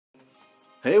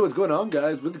Hey, what's going on,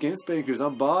 guys? We're the Game Spankers.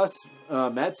 I'm Boss.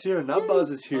 Matt's here, and not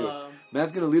Buzz is here.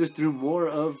 Matt's going to lead us through more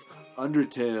of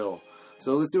Undertale.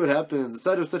 So let's see what happens. The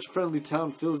sight of such a friendly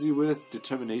town fills you with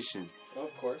determination. Oh,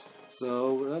 of course.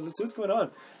 So let's see what's going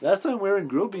on. Last time we were in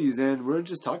Grillby's, and we're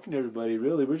just talking to everybody.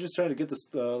 Really, we're just trying to get the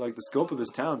the scope of this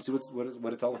town, see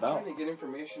what it's all about. Trying to get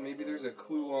information. Maybe there's a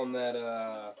clue on that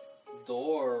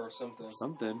door or something.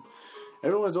 Something.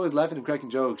 Everyone's always laughing and cracking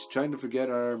jokes, trying to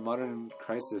forget our modern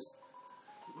crisis.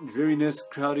 Dreariness,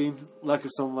 crowding, lack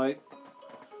of sunlight.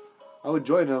 I would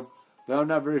join them, but I'm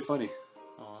not very funny.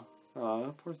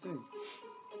 Aw, poor thing.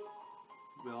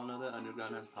 We all know that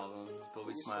Underground has problems, but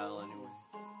we smile anyway.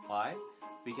 Why?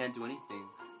 We can't do anything.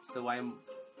 So why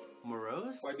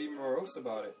morose? Why be morose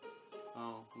about it?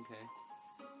 Oh, okay.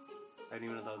 I didn't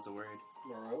even know that was a word.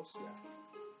 Morose,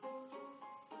 yeah.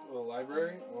 A little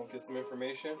library. We'll get some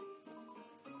information.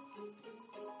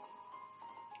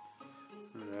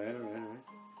 Alright.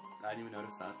 I didn't even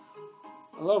notice that.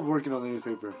 I love working on the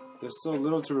newspaper. There's so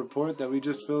little to report that we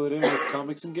just fill it in with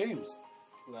comics and games.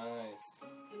 Nice.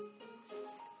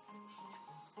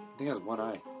 I think it has one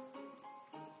eye.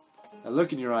 Now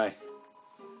look in your eye.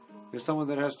 You're someone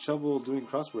that has trouble doing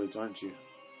crosswords, aren't you?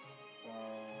 No,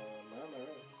 not really.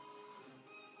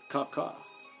 Cough, cough.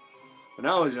 When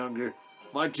I was younger,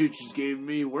 my teachers gave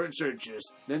me word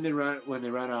searches. Then when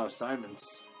they ran out of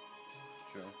assignments.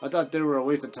 Sure. I thought they were a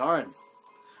waste of time.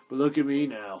 But look at me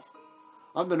now.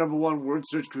 I'm the #1 word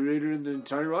search creator in the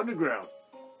entire Underground.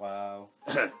 Wow.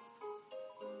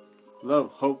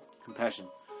 Love, hope, compassion.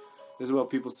 This is what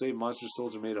people say monster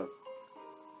souls are made of.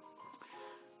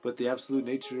 But the absolute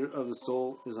nature of the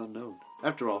soul is unknown.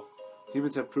 After all,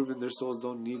 humans have proven their souls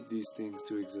don't need these things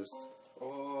to exist.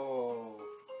 Oh.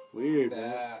 Weird,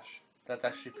 man. Dash. That's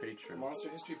actually pretty true. Monster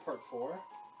History Part 4?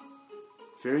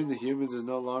 Fearing the humans is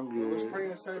no longer... It was pretty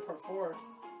much started Part 4.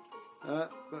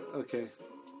 Okay.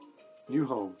 New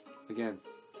home. Again.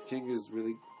 King is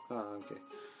really... okay.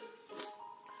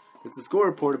 It's a score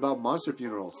report about monster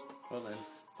funerals. Well then.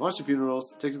 Monster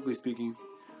funerals, technically speaking,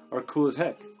 are cool as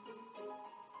heck.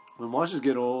 When monsters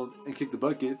get old and kick the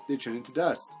bucket, they turn into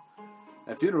dust.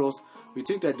 At funerals, we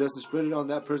take that dust and spread it on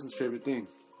that person's favorite thing.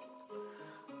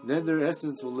 Then their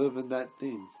essence will live in that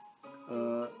thing.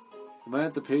 Am I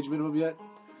at the page minimum yet?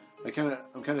 I'm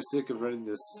kind of sick of writing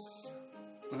this.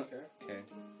 Okay.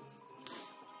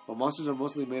 While monsters are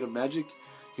mostly made of magic,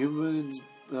 human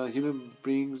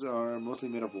beings are mostly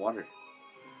made of water.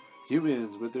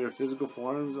 Humans, with their physical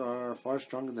forms, are far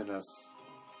stronger than us.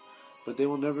 But they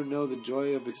will never know the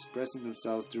joy of expressing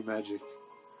themselves through magic.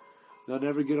 They'll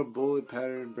never get a bullet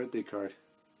pattern birthday card.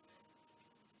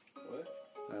 What?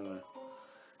 I don't know.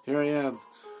 Here I am,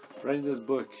 writing this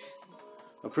book.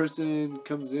 A person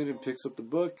comes in and picks up the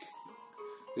book.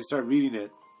 They start reading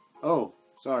it. Oh,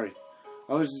 sorry.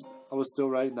 I was still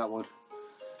writing that one.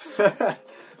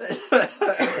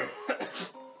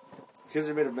 Because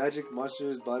they're made of magic,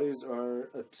 monsters' bodies are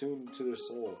attuned to their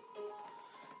soul.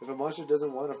 If a monster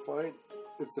doesn't want to fight,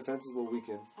 its defenses will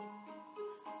weaken.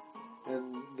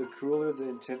 And the crueler the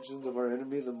intentions of our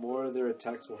enemy, the more their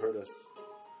attacks will hurt us.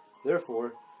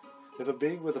 Therefore, if a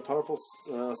being with a powerful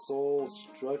soul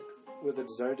struck with a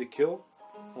desire to kill,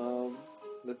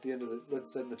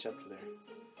 let's end the chapter there.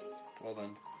 Well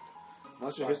then.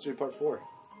 Monster History Part 4.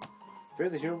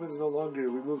 Fearing the humans no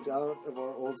longer, we moved out of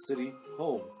our old city,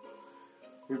 home.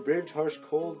 We braved harsh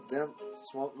cold, damp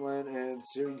swampland, and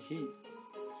searing heat,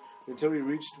 until we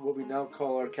reached what we now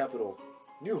call our capital,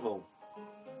 New Home.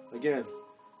 Again,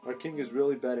 our king is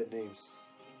really bad at names.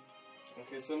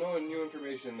 Okay, so no new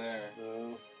information there.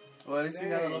 Well, at least we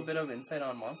got a little bit of insight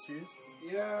on monsters.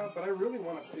 Yeah, but I really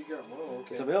want to figure out... Whoa,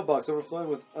 okay. It's a mailbox overflowing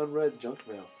with unread junk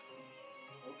mail.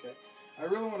 Okay. I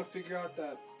really want to figure out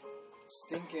that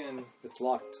stinking... It's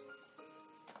locked.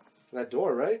 That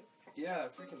door, right? Yeah,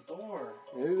 freaking door.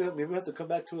 Maybe we have to come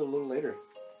back to it a little later.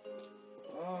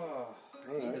 Oh.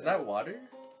 Alright. Is that water?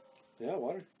 Yeah,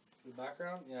 water. The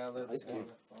background? Yeah, there's Ice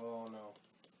cube. Oh, no.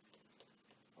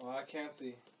 Oh, I can't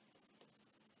see.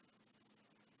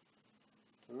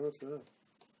 I don't know what's going on.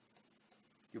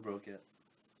 You broke it.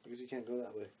 I guess you can't go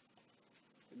that way.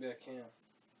 Maybe I can.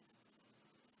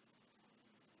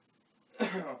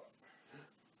 What's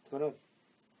going on?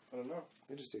 I don't know.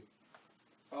 Interesting.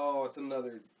 Oh, it's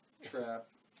another trap.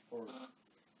 Or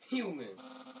human.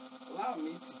 Allow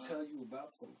me to tell you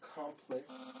about some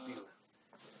complex feelings.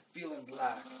 Feelings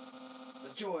like the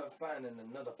joy of finding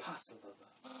another pasta lover,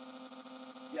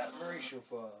 the admiration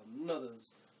for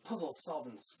another's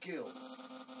puzzle-solving skills,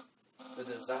 the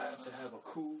desire to have a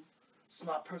cool,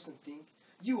 smart person think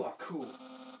you are cool.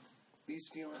 These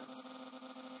feelings,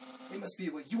 they must be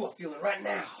what you are feeling right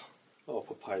now. Oh,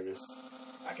 Papyrus.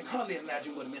 I can hardly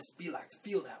imagine what it must be like to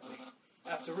feel that way.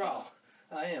 After all,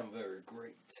 I am very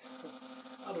great.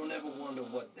 I don't ever wonder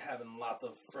what having lots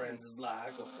of friends is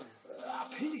like. Or, I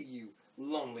pity you,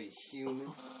 lonely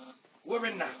human.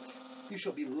 Worry not, you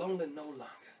shall be lonely no longer.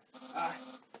 I,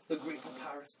 the great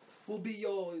Papyrus, will be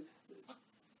your...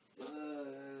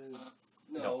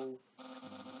 No,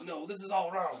 this is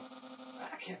all wrong.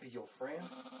 I can't be your friend.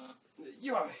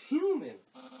 You're a human.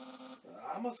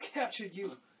 I must capture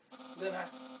you. Then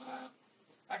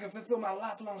I can fulfill my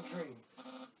lifelong dream.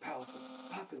 Powerful,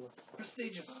 popular,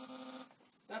 prestigious.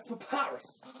 That's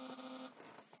Papyrus,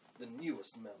 the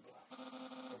newest member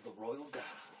of the Royal Guard.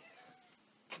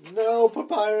 No,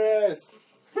 Papyrus!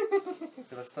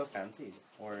 He looks so fancy.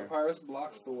 Or Papyrus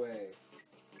blocks the way.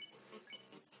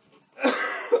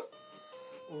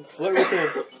 Flirt with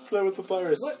him. Flirt with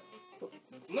Papyrus. What?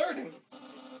 Flirting?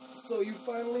 So you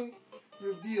finally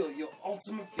reveal your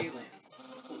ultimate feelings.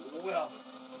 Well,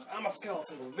 I'm a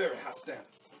skeleton with very high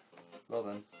standards. well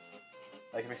then,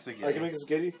 I can make spaghetti. I can make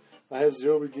spaghetti. I have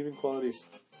 0 redeeming qualities.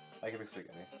 I can make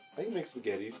spaghetti. I can make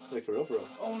spaghetti, like for real, for real.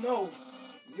 Oh no,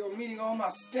 you're meeting all my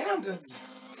standards.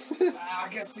 I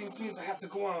guess this means I have to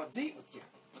go on a date with you.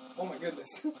 Oh my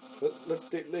goodness. Let's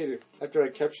date later, after I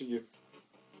capture you.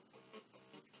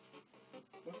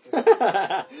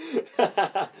 Okay.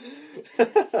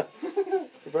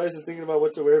 Bryce is thinking about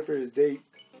what to wear for his date.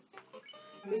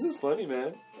 This is funny,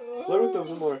 man. Flirt with them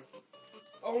some more.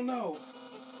 Oh no.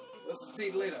 Let's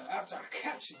date later after I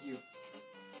capture you.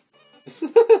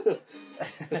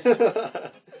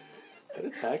 That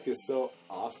attack is so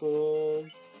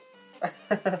awesome.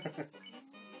 What,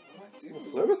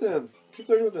 dude? Flirt with him. Keep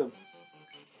flirting with him.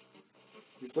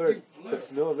 You flirt, You flirt. but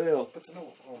to no avail. But to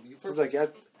know, you Seems like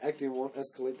acting won't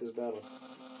escalate this battle.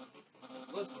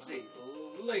 Let's date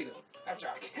later after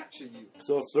I capture you.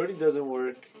 So if flirting doesn't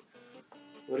work,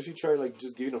 what if you try like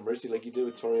just giving him mercy like you did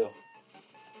with Toriel?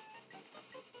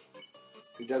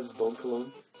 He dabs his bone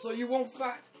cologne. So you won't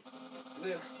fight?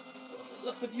 Then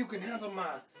let's see if you can handle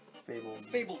my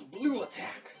fabled blue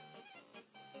attack.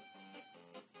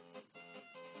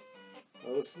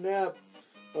 Oh snap!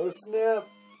 Oh snap!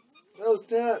 Oh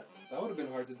snap! That would have been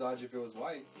hard to dodge if it was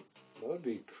white. That would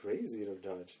be crazy to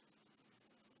dodge.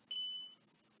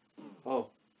 Oh.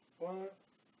 What?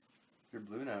 You're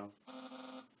blue now.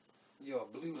 You're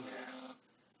blue now.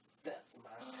 That's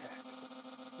my attack.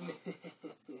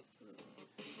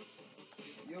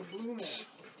 You're blue now.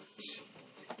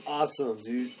 Awesome,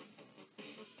 dude.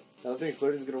 I don't think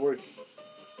flirting's gonna work.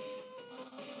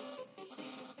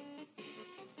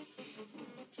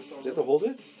 Just Do you have to hold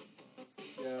it?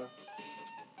 Yeah.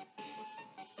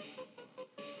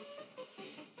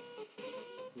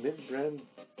 Mint brand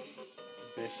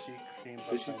Fishy cream.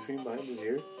 cream behind his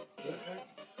ear. What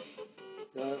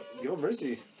the heck? Give him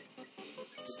mercy.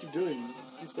 Just keep doing.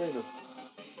 Keep spraying him.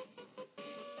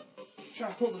 Try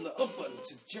holding the up button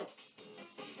to jump.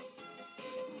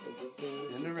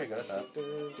 You're never very good at that.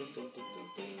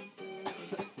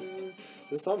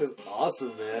 This song is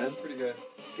awesome, man. That's pretty good.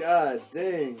 God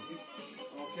dang.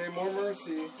 Okay, more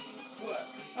mercy. What?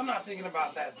 I'm not thinking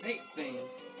about that date thing.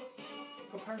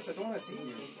 Papyrus, I don't want to date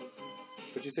you.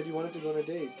 But you said you wanted to go on a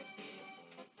date.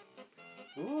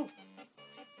 Ooh.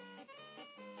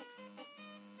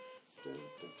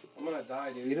 I'm gonna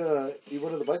die, dude. Eat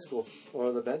one of the bicycles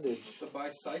or the bandage. The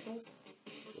bicycles?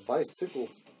 The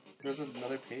bicycles. There's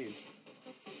another page.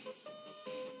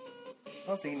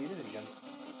 Oh, so you can eat it again.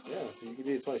 Yeah, so you can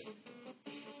eat it twice.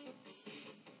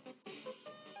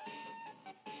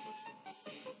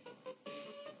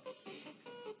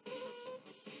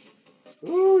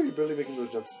 Ooh, you're barely making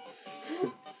those jumps.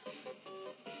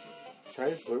 Try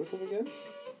and flirt with him again?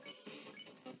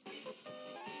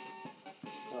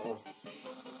 Uh-oh.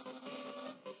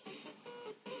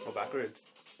 Go backwards.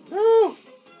 No!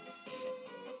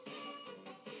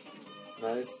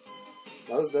 Nice.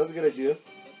 That was a good idea.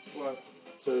 What?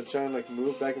 So try and like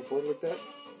move back and forth like that.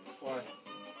 Why?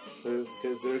 Because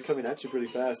they're coming at you pretty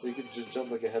fast, so you could just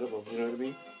jump like ahead of them. You know what I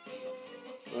mean?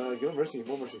 Give him mercy,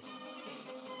 more mercy.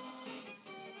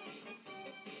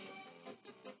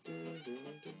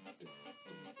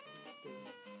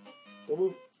 Don't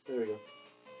move. There we go.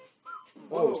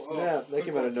 Oh, snap! That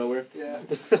came out of nowhere. Yeah.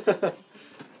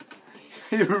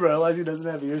 You realize he doesn't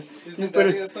have ears. He's been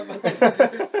diving and stuff like that.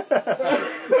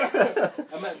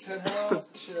 I'm at 10 health.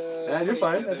 Yeah, you're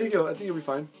fine. I think you'll be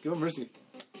fine. Give him mercy.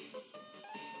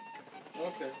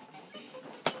 Okay.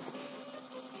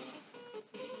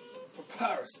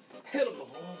 Papyrus, head of the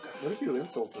whole guy. What if you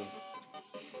insult him?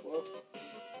 Whoa.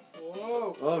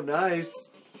 Whoa. Oh, nice.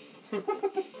 A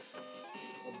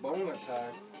bone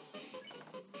attack.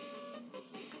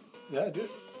 Yeah, dude.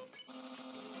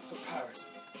 Papyrus.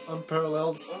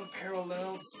 Unparalleled.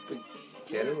 Unparalleled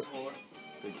Spaghetti.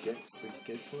 Spaghetti.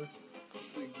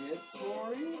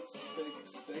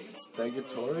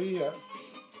 Spaghetti, yeah.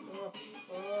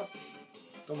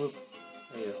 Don't move.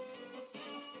 There you go.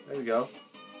 There we go.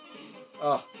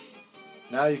 Oh.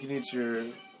 Now you can eat your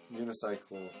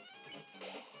unicycle.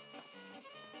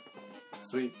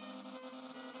 Sweet.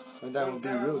 And that would be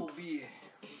Dad really... will be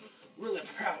really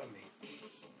proud of me.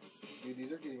 Dude,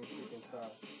 these are getting freaking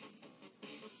tough.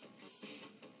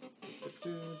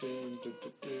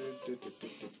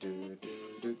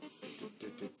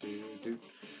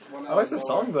 I like the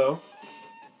song though.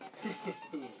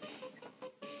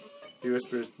 He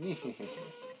whispers, The king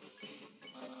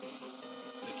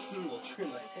will trim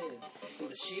my head in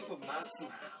the shape of my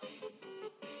smile.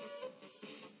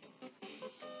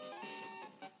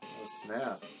 oh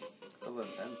snap. It's a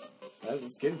little intense.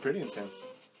 It's getting pretty intense.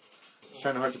 It's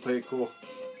trying hard to play it cool.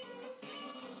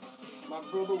 My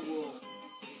brother will.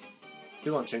 He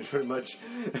won't change very much.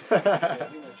 Yeah,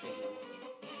 he won't change that much.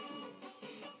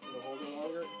 You hold it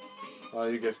longer? Oh,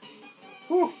 you're good.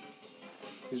 Whew.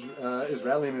 He's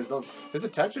rattling his bones. His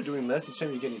attacks are doing less each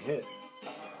time you're getting hit.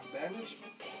 Bandage?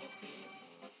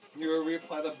 You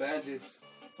reapply the bandage.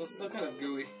 So it's still kind of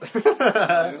gooey.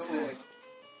 Sick.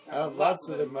 I have lots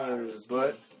of admirers,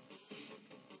 but...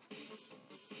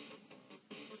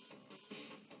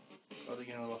 Oh, they're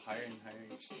getting a little higher and higher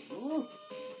each. Ooh.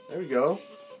 There we go.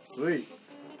 Sweet.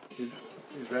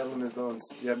 He's rattling his bones.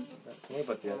 Yeah, don't worry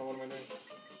about that. What am I doing?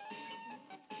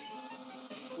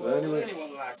 Well, Well, anyway.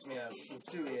 anyone likes me as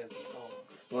sincerely as... Oh.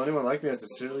 Will anyone like me as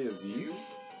sincerely as you?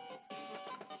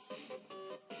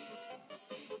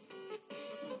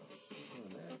 Oh,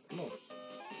 man. Come on.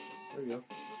 There we go.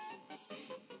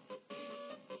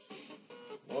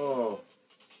 Whoa.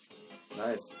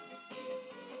 Nice.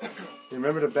 You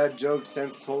remember the bad joke Sam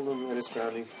told him and his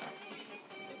frowning?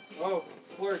 Oh,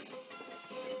 flirt.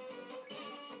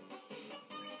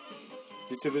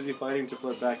 He's too busy fighting to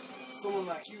flirt back. Someone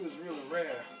like you is really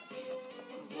rare.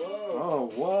 Whoa.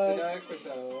 Oh, what? Did not expect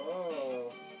that.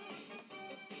 Whoa.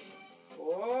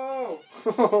 Whoa.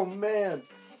 Oh, man.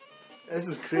 This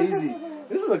is crazy.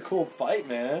 This is a cool fight,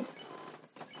 man.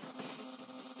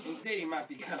 And dating might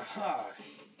be kind of hard.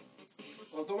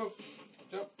 Oh, don't move.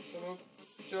 Jump. Don't move.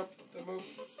 Jump. Don't move.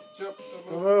 Jump. Don't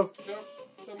Don't move. move. Jump.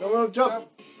 Don't move. Jump.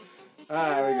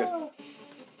 Ah, very good.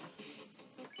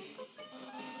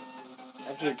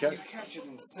 After you After you captured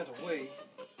and sent away.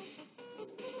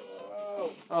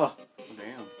 Oh. Oh.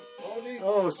 Damn. Oh, jeez.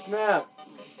 Oh, snap.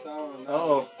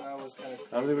 Uh-oh. That was kind of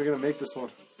I don't think we're going to make this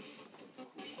one.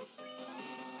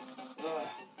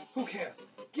 Who cares?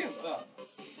 Give up.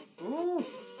 Ooh.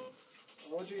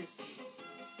 Oh, jeez.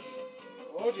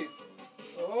 Oh, jeez.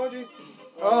 Oh, jeez.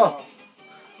 Oh.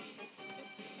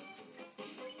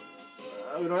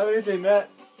 We don't have anything, Matt.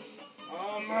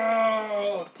 Oh,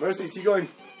 no. Mercy, keep going.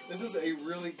 This is a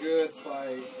really good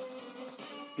fight.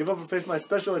 Give up and face my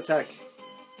special attack.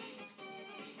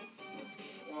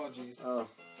 Oh, jeez. Oh.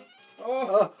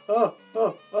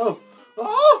 Oh.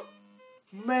 Oh!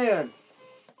 Man!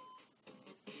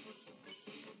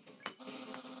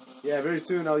 Yeah, very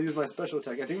soon I'll use my special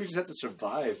attack. I think we just have to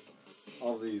survive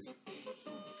all of these.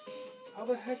 How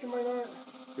the heck am I not?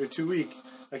 You're too weak.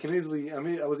 I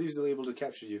was easily able to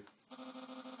capture you.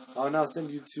 I'll now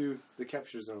send you to the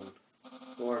capture zone.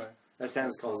 Or, as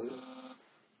Sans calls it.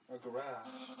 A garage.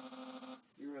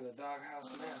 You're in the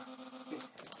doghouse now.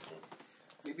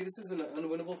 Maybe this isn't an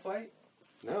unwinnable fight?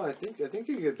 No, I think you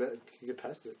can get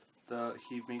past it.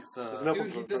 He makes There's enough Dude,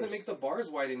 of he Papyrus. doesn't make the bars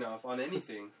wide enough on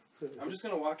anything. I'm just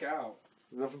gonna walk out.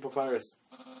 There's enough of Papyrus.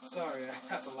 Sorry, I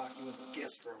have to lock you in the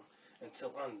guest room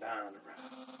until Undine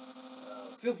arrives.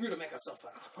 Feel free to make yourself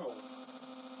at home.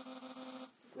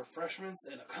 Refreshments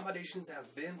and accommodations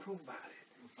have been provided.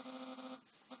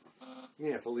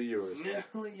 Yeah, fully yours.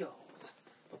 Nearly yours.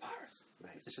 Papyrus.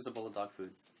 Nice. It's just a bowl of dog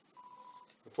food.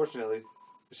 Unfortunately,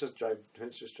 it's just dry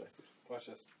food. Watch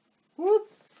this.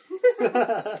 Whoop!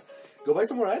 Go buy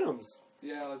some more items.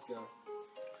 Yeah, let's go.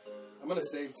 I'm gonna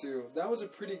save too. That was a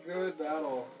pretty good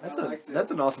battle. I liked it.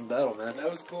 That's an awesome battle, man. That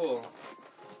was cool.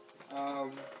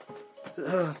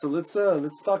 So let's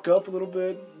stock up a little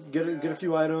bit. Get a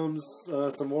few items.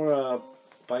 Some more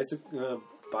bicycles.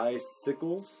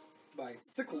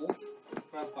 Bicycles,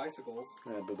 not bicycles.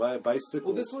 Yeah, but buy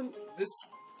bicycles. Well,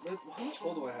 how much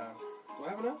gold do I have? Do I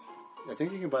have enough? I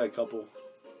think you can buy a couple,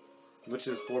 which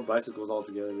is 4 bicycles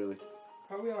altogether, really.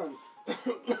 How are we on?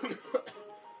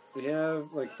 We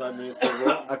have like 5 minutes.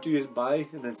 But after you just buy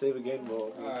and then save again,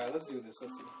 we'll. Alright, let's do this.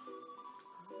 Let's see.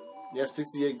 You have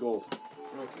 68 gold.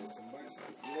 Okay, some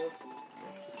bicycles.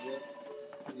 Yep.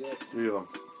 Yep. 3 of them.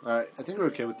 Alright, I think we're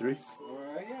okay with 3.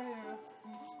 Alright, yeah.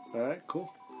 Alright,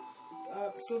 cool.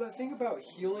 So that thing about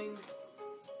healing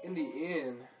in the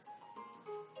inn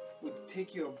would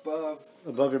take you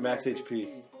above your max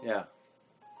HP. Yeah.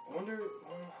 I wonder,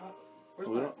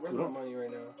 where's my money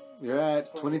right now? You're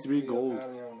at 23 gold. I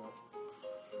don't know.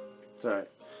 It's alright.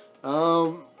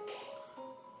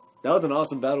 That was an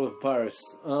awesome battle with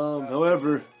Papyrus.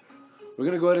 However, we're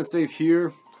going to go ahead and save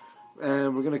here.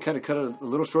 And we're going to kind of cut it a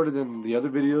little shorter than the other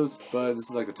videos. But this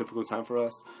is like a typical time for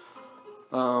us.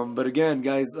 But again,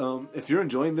 guys, if you're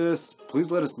enjoying this,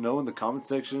 please let us know in the comment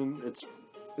section.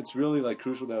 It's really like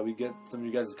crucial that we get some of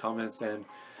you guys' comments, and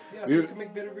yeah, so we can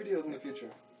make better videos in the future.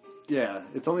 Yeah,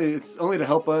 it's only to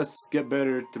help us get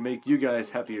better, to make you guys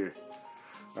happier.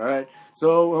 All right.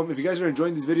 So if you guys are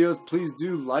enjoying these videos, please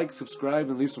do like, subscribe,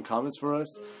 and leave some comments for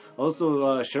us.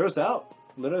 Also, share us out.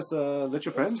 Let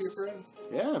your friends.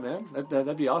 Yeah, man,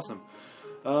 that'd be awesome.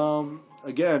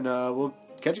 Again, we'll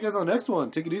catch you guys on the next one.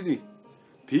 Take it easy.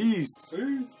 Peace.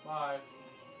 Peace. Bye.